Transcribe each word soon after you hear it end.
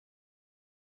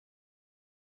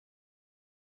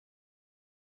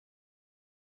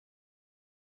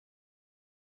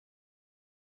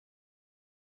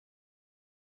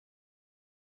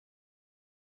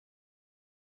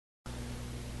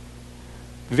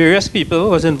various people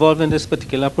was involved in this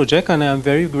particular project, and I'm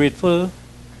very grateful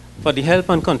for the help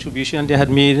and contribution they had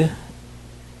made,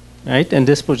 right, in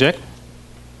this project.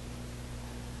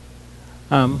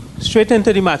 Straight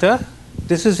into the matter,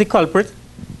 this is the culprit.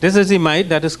 This is the mite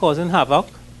that is causing havoc.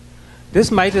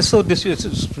 This mite is so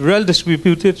well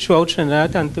distributed throughout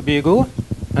Trinidad and Tobago,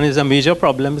 and is a major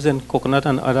problem in coconut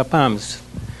and other palms.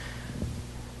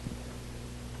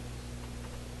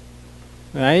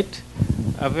 Right?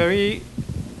 A very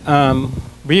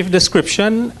brief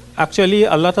description. Actually,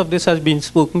 a lot of this has been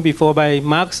spoken before by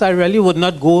Max. I really would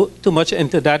not go too much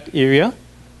into that area,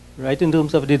 right, in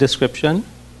terms of the description.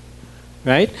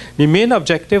 Right? The main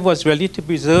objective was really to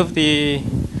preserve the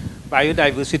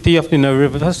biodiversity of the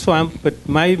river swamp, but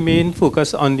my main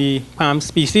focus on the palm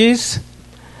species.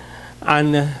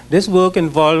 And this work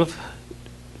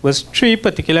was 3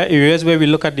 particular areas where we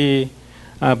look at the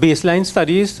baseline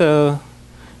studies to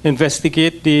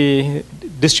investigate the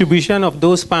distribution of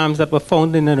those palms that were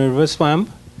found in the river swamp,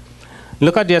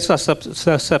 look at their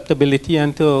susceptibility,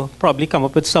 and to probably come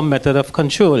up with some method of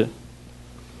control.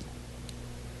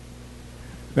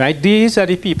 Right, these are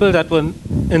the people that were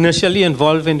initially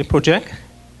involved in the project.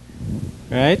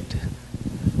 Right,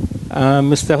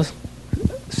 Mr.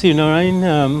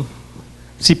 Sinarain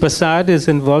Sipasad is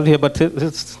involved here, but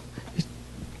it's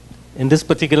in this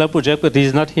particular project, but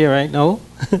he's not here right now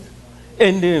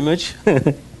in the image.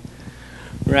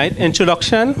 Right,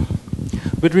 introduction.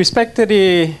 With respect to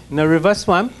the river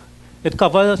swamp, it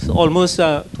covers almost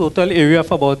a total area of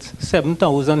about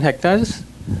 7,000 hectares.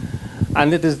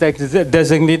 And it is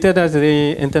designated as an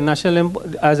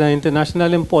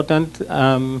international important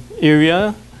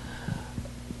area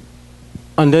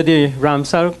under the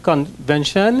Ramsar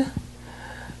Convention.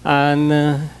 And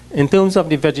in terms of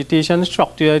the vegetation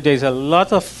structure, there's a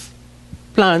lot of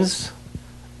plants,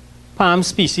 palm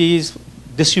species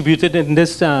distributed in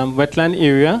this wetland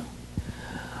area.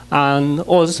 And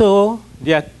also,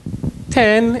 there are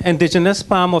 10 indigenous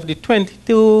palm of the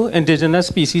 22 indigenous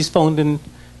species found in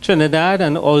Trinidad,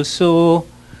 and also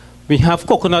we have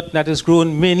coconut that is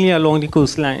grown mainly along the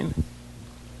coastline.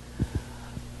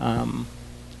 And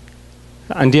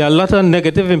there are a lot of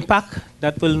negative impact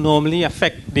that will normally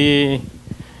affect the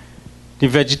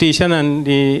vegetation and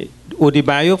the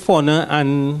biofauna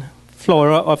and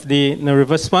flora of the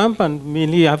river swamp, and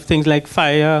mainly you have things like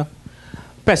fire,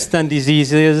 pests and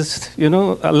diseases, you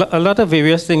know, a lot of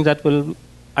various things that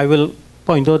I will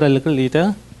point out a little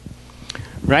later.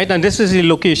 Right, and this is the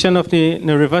location of the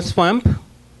river swamp.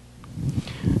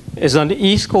 It's on the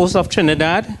east coast of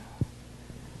Trinidad.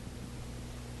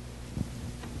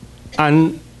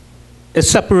 And it's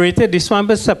separated, the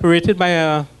swamp is separated by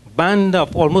a band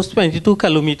of almost 22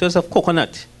 kilometers of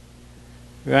coconut.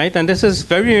 Right, and this is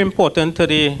very important to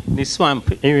the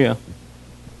swamp area.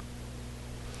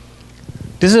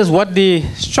 This is what the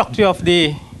structure of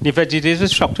the vegetative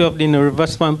structure of the river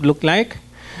swamp look like.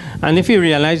 And if you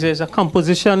realize there's a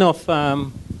composition of a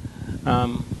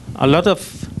lot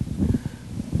of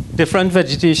different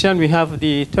vegetation, we have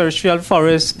the terrestrial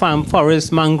forest, palm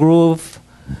forest, mangrove,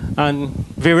 and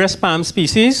various palm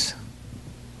species.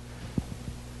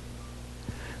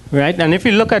 Right, and if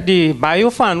you look at the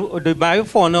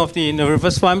biofauna of the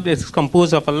river swamp, it's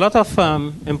composed of a lot of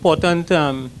important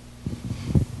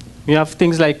we have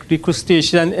things like the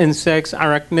crustacean, insects,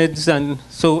 arachnids, and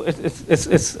so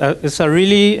it's a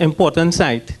really important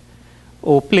site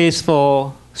or place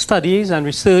for studies and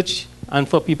research and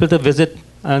for people to visit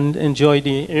and enjoy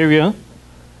the area.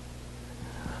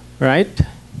 Right?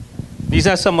 These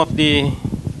are some of the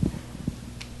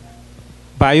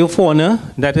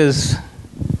biofauna that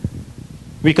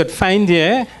we could find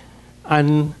there,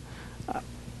 and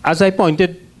as I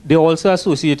pointed, they're also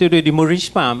associated with the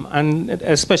Moorish palm, and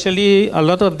especially a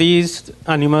lot of these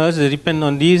animals depend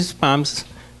on these palms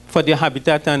for their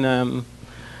habitat and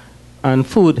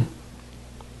food.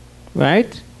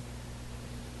 Right?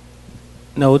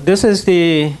 Now this is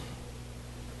the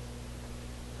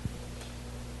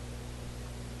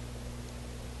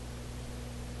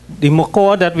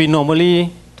macaw that we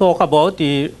normally talk about,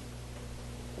 the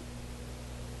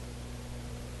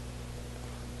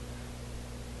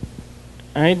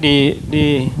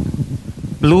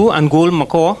blue and gold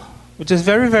macaw, which is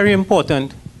very, very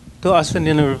important to us in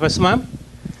the river swamp.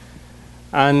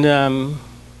 And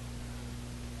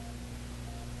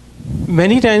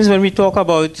many times when we talk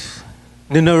about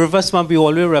the river swamp, we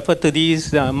always refer to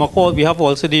these macaw. We have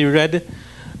also the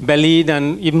red-bellied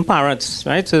and even parrots,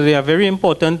 right? So they are very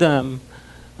important.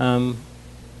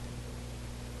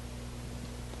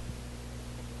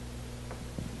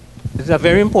 It's a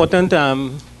very important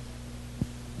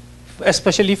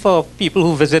especially for people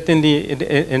who visit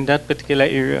in that particular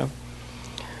area.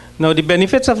 Now, the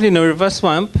benefits of the river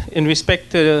swamp in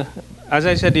respect to, as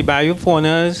I said, the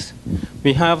biofaunas,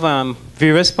 we have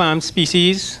various palm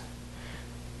species,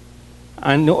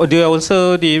 and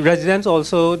the residents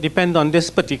also depend on this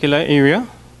particular area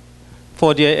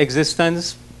for their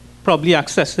existence, probably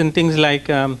accessing things like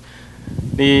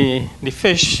the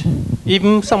fish.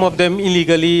 Even some of them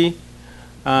illegally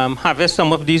harvest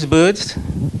some of these birds,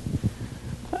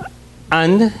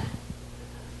 and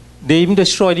they even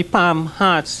destroy the palm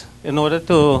hearts in order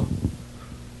to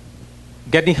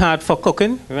get the heart for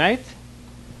cooking, right?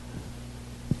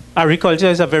 Agriculture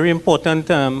is a very important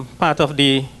part of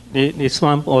the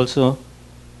swamp also.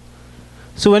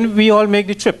 So when we all make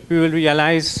the trip, we will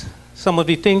realize some of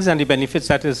the things and the benefits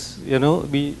that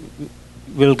we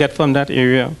will get from that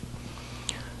area.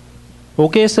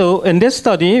 Okay, so in this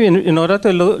study, in order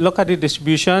to look at the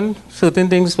distribution, certain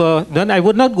things were done. I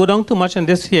would not go down too much on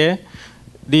this here.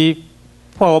 The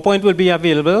PowerPoint will be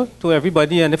available to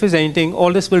everybody, and if there's anything,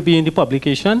 all this will be in the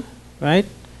publication, right?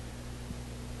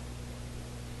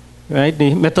 Right,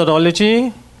 the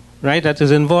methodology, right, that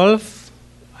is involved.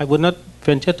 I would not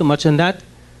venture too much on that,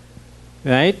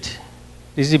 right?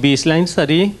 This is the baseline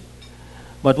study.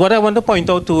 But what I want to point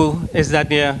out too is that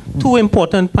there are two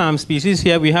important palm species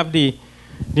here. We have the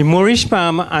Moorish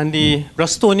palm and the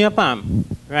Rustonia palm,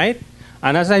 right?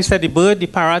 And as I said, the bird, the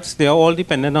parrots, they are all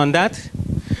dependent on that.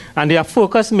 And they are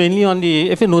focused mainly on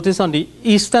the, if you notice, on the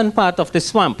eastern part of the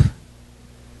swamp,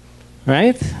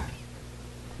 right?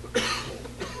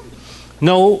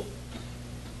 Now,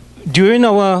 during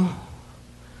to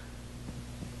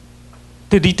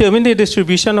determine the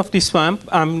distribution of the swamp,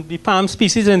 the palm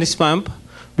species in the swamp,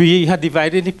 we had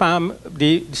divided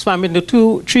the swamp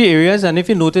into three areas, and if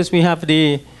you notice, we have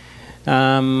the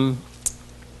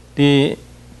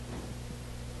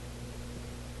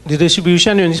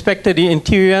distribution in respect to the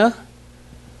interior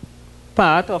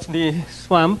part of the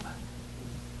swamp,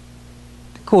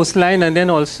 the coastline, and then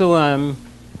also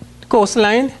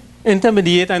coastline,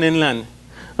 intermediate, and inland.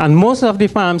 And most of the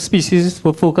palm species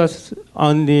were focused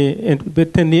on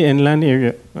within the inland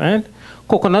area, right?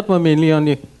 Coconut were mainly on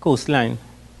the coastline.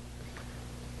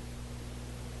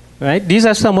 Right? These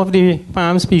are some of the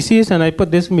palm species, and I put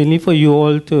this mainly for you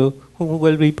all who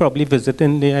will be probably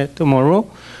visiting there tomorrow.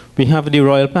 We have the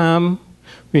royal palm,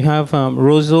 we have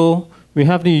roseau, we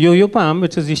have the yo-yo palm,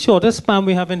 which is the shortest palm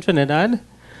we have in Trinidad,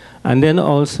 and then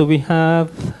also we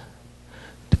have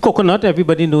the coconut.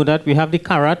 Everybody know that. We have the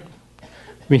carrot.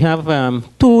 We have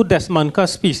two Desmanca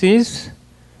species,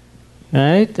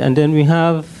 right? And then we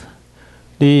have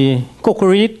the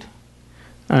cocoreed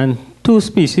and two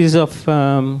species of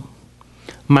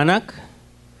Manak,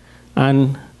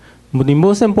 and the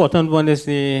most important one is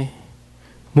the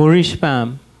Moorish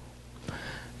palm.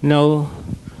 Now,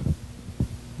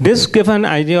 this gives an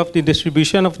idea of the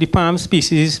distribution of the palm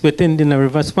species within the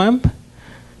river swamp.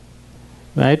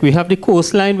 Right? We have the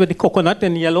coastline with the coconut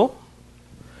in yellow,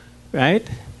 right?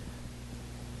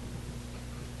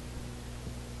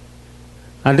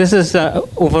 And this is an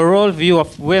overall view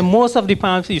of where most of the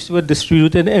palm species were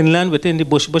distributed inland within the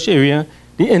bush area,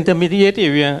 the intermediate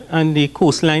area, and the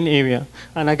coastline area.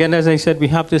 And again, as I said, we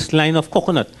have this line of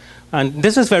coconut. And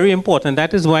this is very important.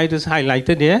 That is why it is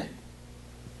highlighted here.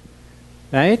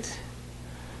 Right?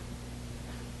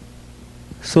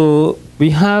 So we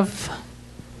have,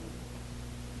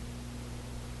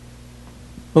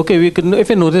 okay, we could, if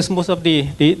you notice, most of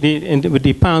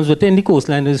the palms within the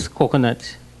coastline is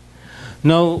coconut.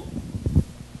 Now,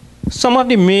 some of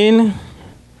the main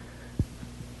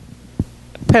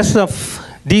pests of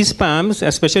these palms,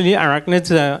 especially arachnids,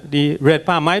 the red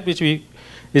palm mite,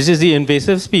 this is the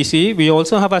invasive species. We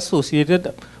also have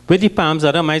associated with the palms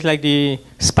other mites like the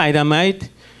spider mite,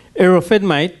 aerophid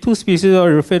mite, two species of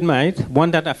aerophid mite,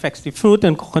 one that affects the fruit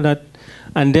and coconut,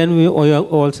 and then we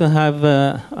also have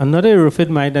another aerophid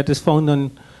mite that is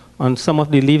found on some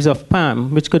of the leaves of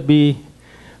palm, which could be,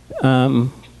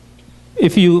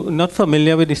 if you're not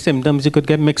familiar with the symptoms, you could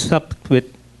get mixed up with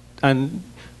and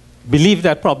believe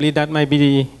that probably that might be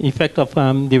the effect of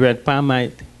the red palm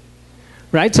mite.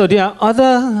 Right, so there are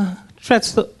other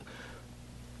threats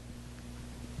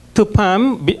to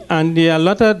palm, and there are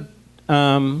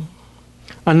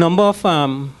a number of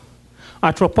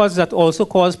arthropods that also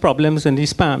cause problems in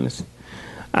these palms.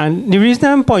 And the reason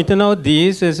I'm pointing out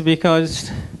these is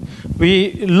because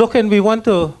we want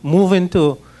to move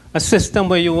into a system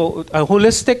where a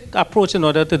holistic approach in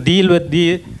order to deal with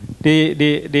the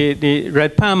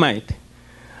red palm mite.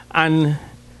 And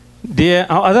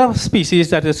there are other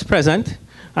species that is present,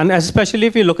 and especially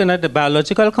if you're looking at the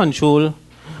biological control,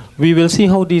 we will see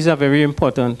how these are very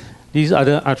important, these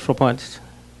other arthropods.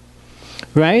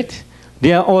 Right?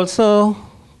 There are also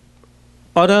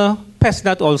other pests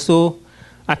that also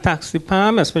attacks the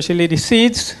palm, especially the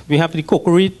seeds. We have the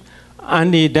cocoreed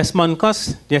and the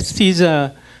desmoncus. Their seeds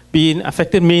are being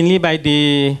affected mainly by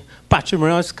the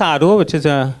Pachymeras cardo, which is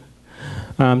a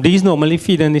these normally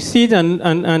feed on the seed, and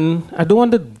I don't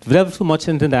want to delve too much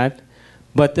into that,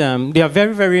 but they are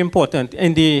very, very important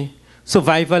in the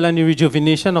survival and the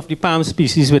rejuvenation of the palm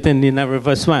species within the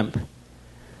river swamp.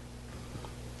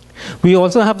 We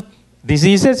also have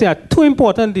diseases. There are two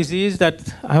important diseases that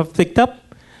I have picked up,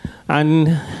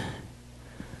 and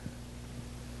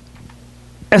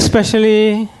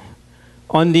especially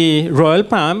on the royal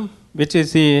palm, which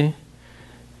is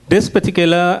this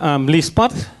particular leaf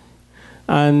spot.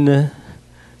 And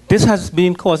this has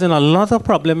been causing a lot of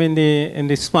problem in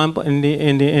the swamp, in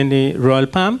the royal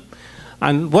palm.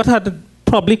 And what had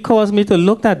probably caused me to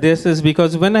look at this is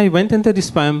because when I went into the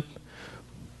swamp,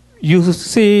 you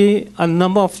see a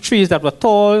number of trees that were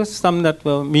tall, some that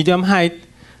were medium height,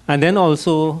 and then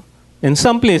also in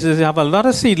some places you have a lot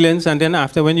of seedlings, and then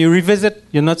after when you revisit,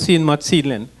 you're not seeing much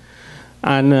seedling.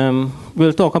 And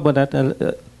we'll talk about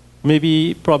that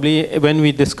maybe probably when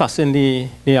we discuss in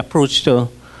the approach to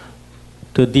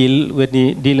dealing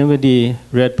with the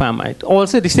red palm mite.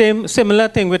 Also the similar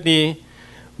thing with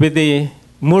the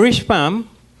Moorish palm.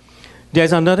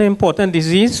 There's another important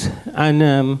disease,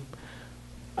 and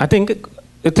I think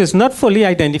it is not fully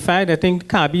identified. I think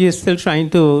CABI is still trying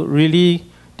to really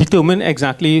determine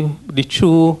exactly the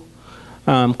true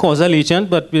causal agent,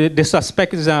 but the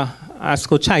suspect is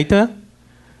ascochyta,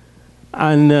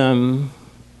 and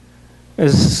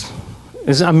it's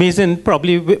amazing.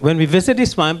 Probably when we visit the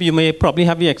swamp, you may probably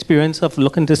have the experience of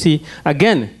looking to see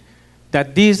again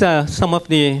that these are some of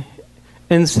the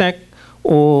insect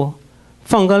or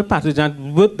fungal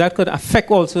pathogens that could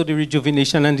affect also the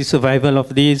rejuvenation and the survival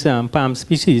of these palm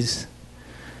species.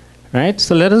 Right?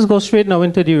 So let us go straight now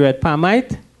into the red palm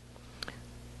mite.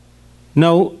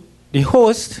 Now, the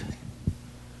host,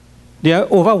 there are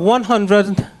over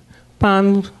 100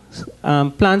 palm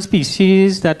plant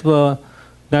species that are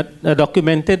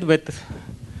documented with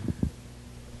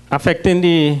affecting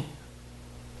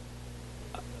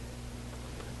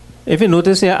if you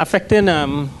notice here, affecting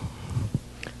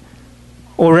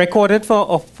or recorded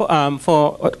for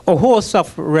a host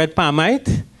of red palm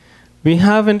mite. We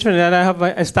have in Trinidad, I have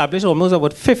established almost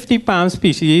about 50 palm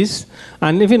species,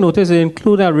 and if you notice, they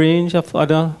include a range of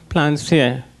other plants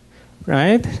here,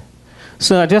 right?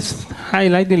 So I just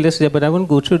highlight the list there, but I won't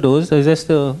go through those. It's just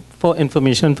for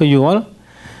information for you all.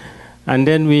 And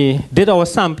then we did our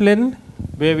sampling,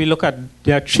 where we look at,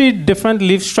 there are 3 different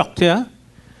leaf structure,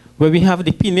 where we have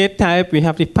the pinnate type, we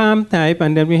have the palm type,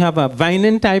 and then we have a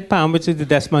vining type palm, which is the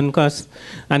desmoncus,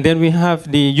 and then we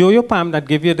have the yo-yo palm that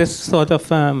give you this sort of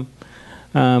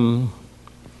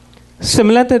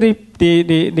similar to the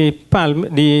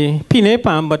pinnate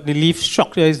palm, but the leaf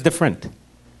structure is different.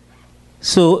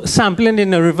 So sampling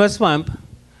in a river swamp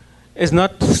is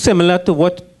not similar to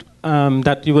what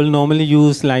that you will normally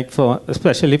use, like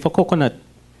especially for coconut,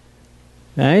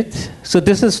 right? So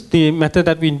this is the method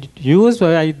that we use,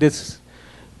 where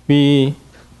we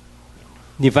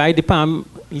divide the palm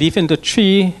leaf into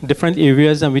 3 different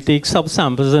areas, and we take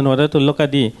subsamples in order to look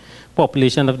at the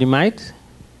population of the mite,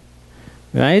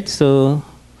 right? So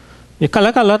you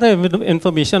collect a lot of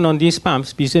information on these palm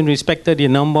species in respect to the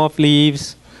number of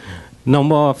leaves,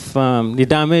 number of the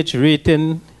damage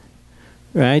rating,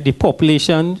 right? The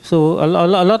population. So a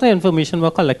lot of information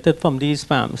were collected from these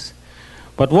palms.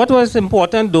 But what was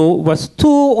important though was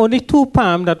only 2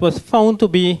 palm that was found to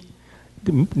be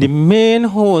the main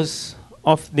host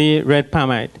of the red palm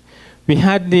mite. We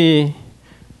had the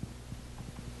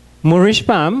Moorish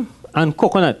palm and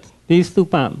coconut, these 2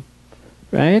 palms,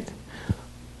 right?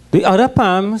 The other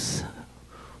palms,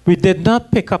 we did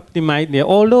not pick up the mite there,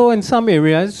 although in some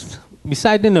areas,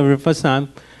 beside in the river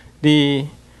swamp, the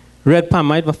red palm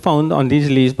mite were found on these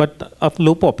leaves, but of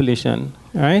low population,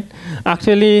 right?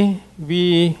 Actually,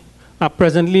 we are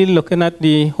presently looking at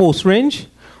the host range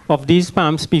of these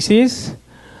palm species,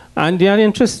 and they are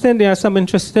interesting. There are some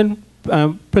interesting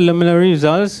preliminary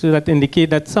results that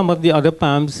indicate that some of the other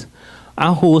palms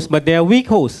are hosts, but they are weak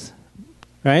hosts,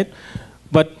 right?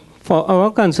 But for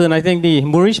our concern, I think the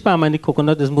Moorish palm and the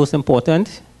coconut is most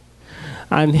important.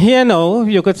 And here now,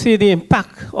 you could see the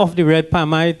impact of the red palm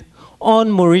mite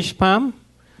on Moorish palm,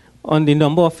 on the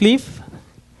number of leaf.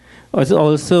 There's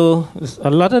also a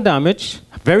lot of damage,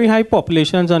 very high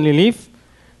populations on the leaf,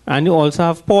 and you also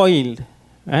have poor yield,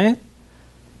 right?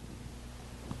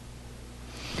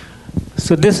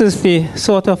 So this is the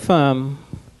sort of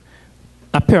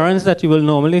appearance that you will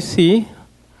normally see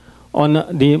on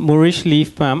the Moorish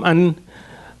leaf palm. And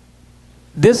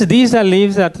these are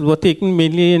leaves that were taken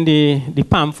mainly in the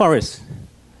palm forest.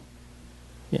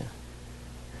 Yeah.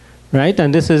 Right?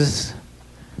 And this is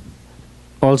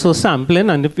also sampling.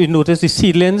 And if you notice the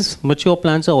seedlings, mature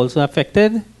plants are also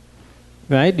affected.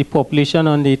 Right? The population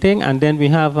on the thing. And then we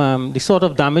have the sort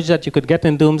of damage that you could get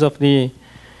in terms of the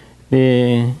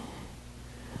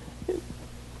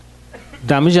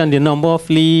damage and the number of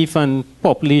leaf and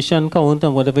population count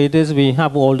and whatever it is, we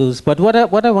have all those. But what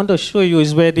I want to show you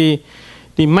is where the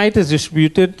mite is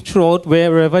distributed throughout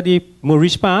wherever the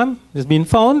Moorish palm has been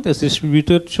found. It's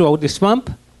distributed throughout the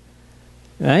swamp,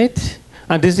 right?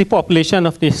 And this is the population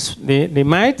of the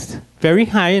mite, very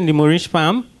high in the Moorish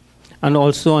palm and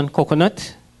also on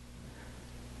coconut,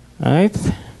 right?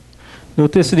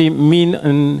 Notice the mean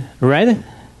in red.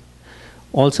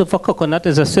 Also for coconut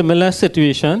is a similar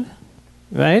situation,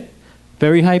 right?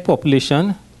 Very high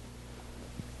population.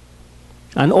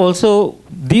 And also,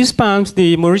 these palms,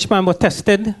 the Moorish palm, were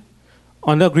tested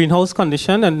under greenhouse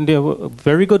condition, and they were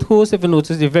very good hosts. If you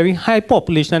notice, the very high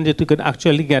population that you could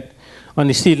actually get on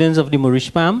the seedlings of the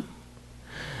Moorish palm,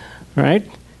 right?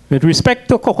 With respect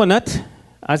to coconut,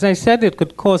 as I said, it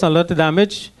could cause a lot of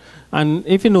damage. And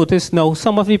if you notice now,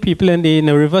 some of the people in the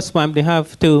river swamp, they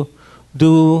have to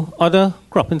do other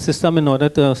cropping system in order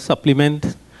to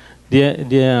supplement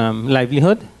their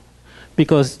livelihood,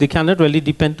 because they cannot really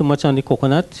depend too much on the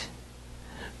coconut,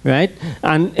 right?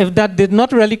 And if that did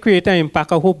not really create an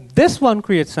impact, I hope this one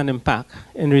creates an impact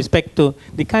in respect to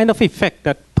the kind of effect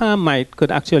that palm mite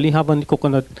could actually have on the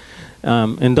coconut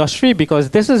industry, because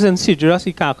this is in Sidras,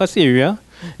 the carcass area.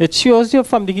 It shows you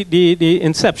from the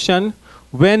inception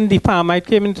when the palm mite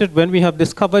came into it, when we have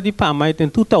discovered the palm mite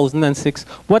in 2006,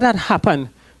 what had happened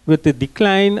with the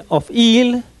decline of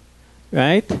yield,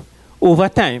 right, over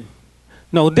time.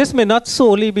 Now, this may not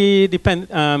solely be due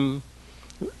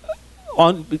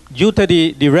to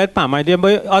the red palm mite. There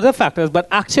may be other factors, but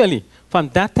actually, from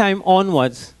that time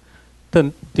onwards,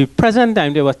 to the present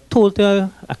time, there was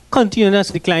a continuous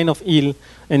decline of yield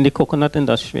in the coconut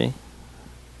industry.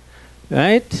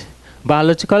 Right?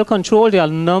 Biological control, there are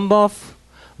a number of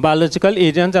biological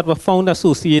agents that were found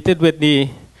associated with the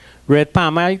red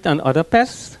palm mite and other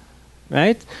pests.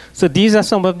 Right? So these are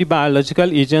some of the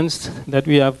biological agents that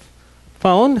we have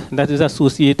found that is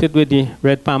associated with the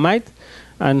red palm mite.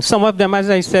 And some of them, as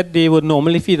I said, they would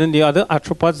normally feed on the other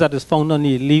arthropods that is found on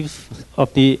the leaves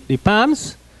of the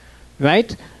palms,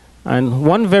 right? And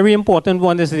one very important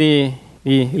one is the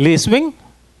lacewing,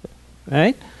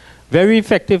 right? Very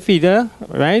effective feeder,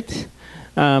 right?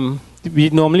 We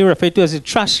normally refer to as a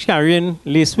trash-carrying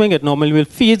lacewing. It normally will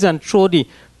feed and throw the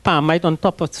palm mite on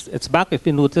top of its back, if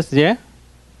you notice there,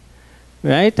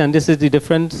 right? And this is the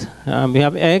different, we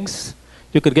have eggs.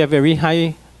 You could get very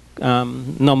high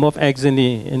number of eggs in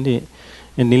the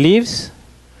leaves,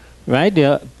 right?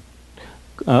 There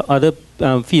are other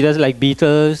feeders like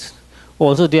beetles.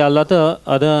 Also, there are a lot of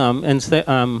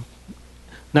other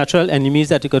natural enemies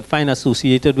that you could find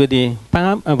associated with the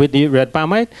red palm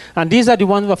mite, and these are the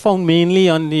ones that were found mainly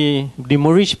on the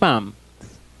Moorish palm,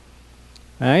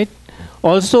 right?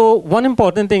 Also, one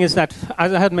important thing is that,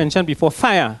 as I had mentioned before,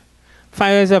 fire.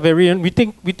 Fire is a very, we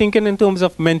think in terms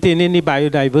of maintaining the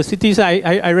biodiversity. So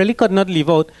I really could not leave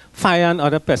out fire and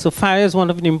other pests. So fire is one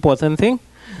of the important things.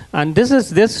 And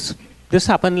this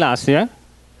happened last year.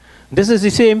 This is the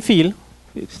same field,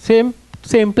 same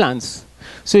plants.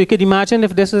 So you could imagine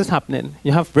if this is happening.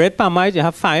 You have red palm mite, you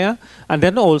have fire, and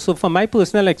then also from my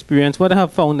personal experience, what I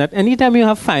have found that anytime you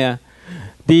have fire,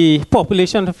 the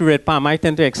population of red palm mite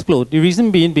tend to explode. The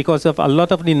reason being because of a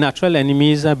lot of the natural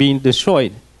enemies are being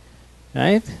destroyed.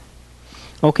 Right?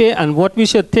 Okay, and what we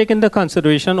should take into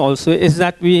consideration also is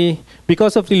that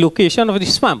because of the location of the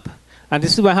swamp, and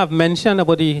this is why I have mentioned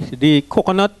about the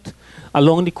coconut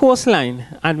along the coastline,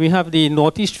 and we have the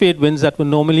northeast trade winds that will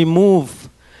normally move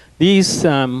these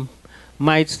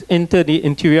mites into the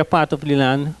interior part of the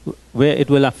land where it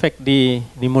will affect the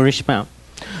Moorish palm.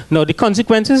 Now, the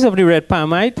consequences of the red palm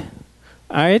mite,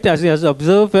 all right, as you have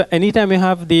observed, anytime we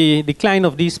have the decline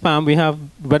of these palm, we have,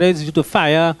 whether it's due to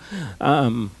fire,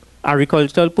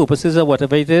 agricultural purposes or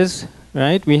whatever it is,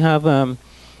 right? We have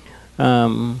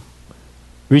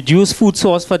reduced food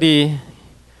source for the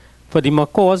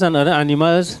macaws and other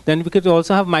animals. Then we could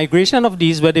also have migration of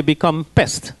these where they become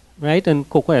pests, right? And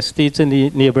cocoa estates in the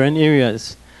neighboring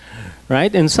areas,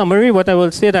 right? In summary, what I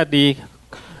will say that the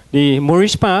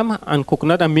Moorish palm and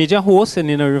coconut are major hosts in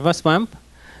the river swamp.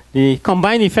 The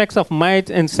combined effects of mite,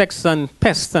 insects, and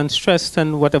pests, and stress,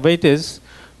 and whatever it is,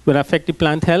 will affect the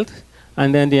plant health.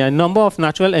 And then there are a number of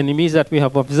natural enemies that we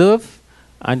have observed,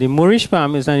 And the Moorish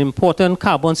palm is an important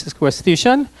carbon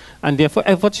sequestration, and therefore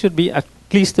effort should be at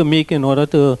least to make in order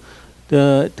to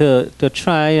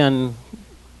try and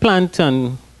plant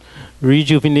and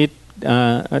rejuvenate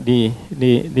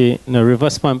the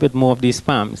reverse pump with more of these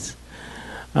palms.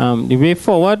 The way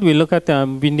forward, we look at,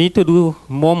 we need to do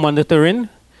more monitoring.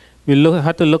 We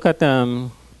have to look at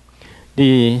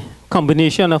the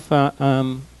combination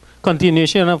of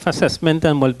continuation of assessment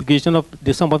and multiplication of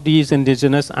some of these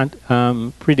indigenous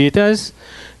predators,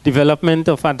 development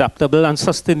of adaptable and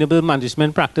sustainable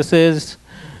management practices,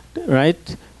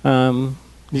 right?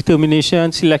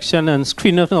 Determination, selection, and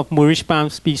screening of Moorish palm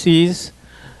species,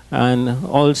 and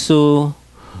also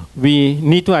we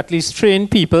need to at least train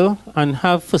people and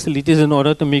have facilities in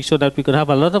order to make sure that we could have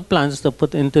a lot of plants to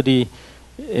put into the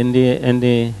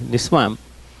swamp.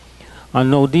 And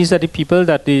now these are the people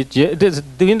that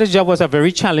doing the job was a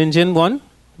very challenging one,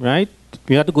 right?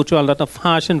 We had to go through a lot of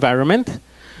harsh environment,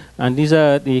 and these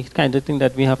are the kind of thing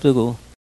that we have to go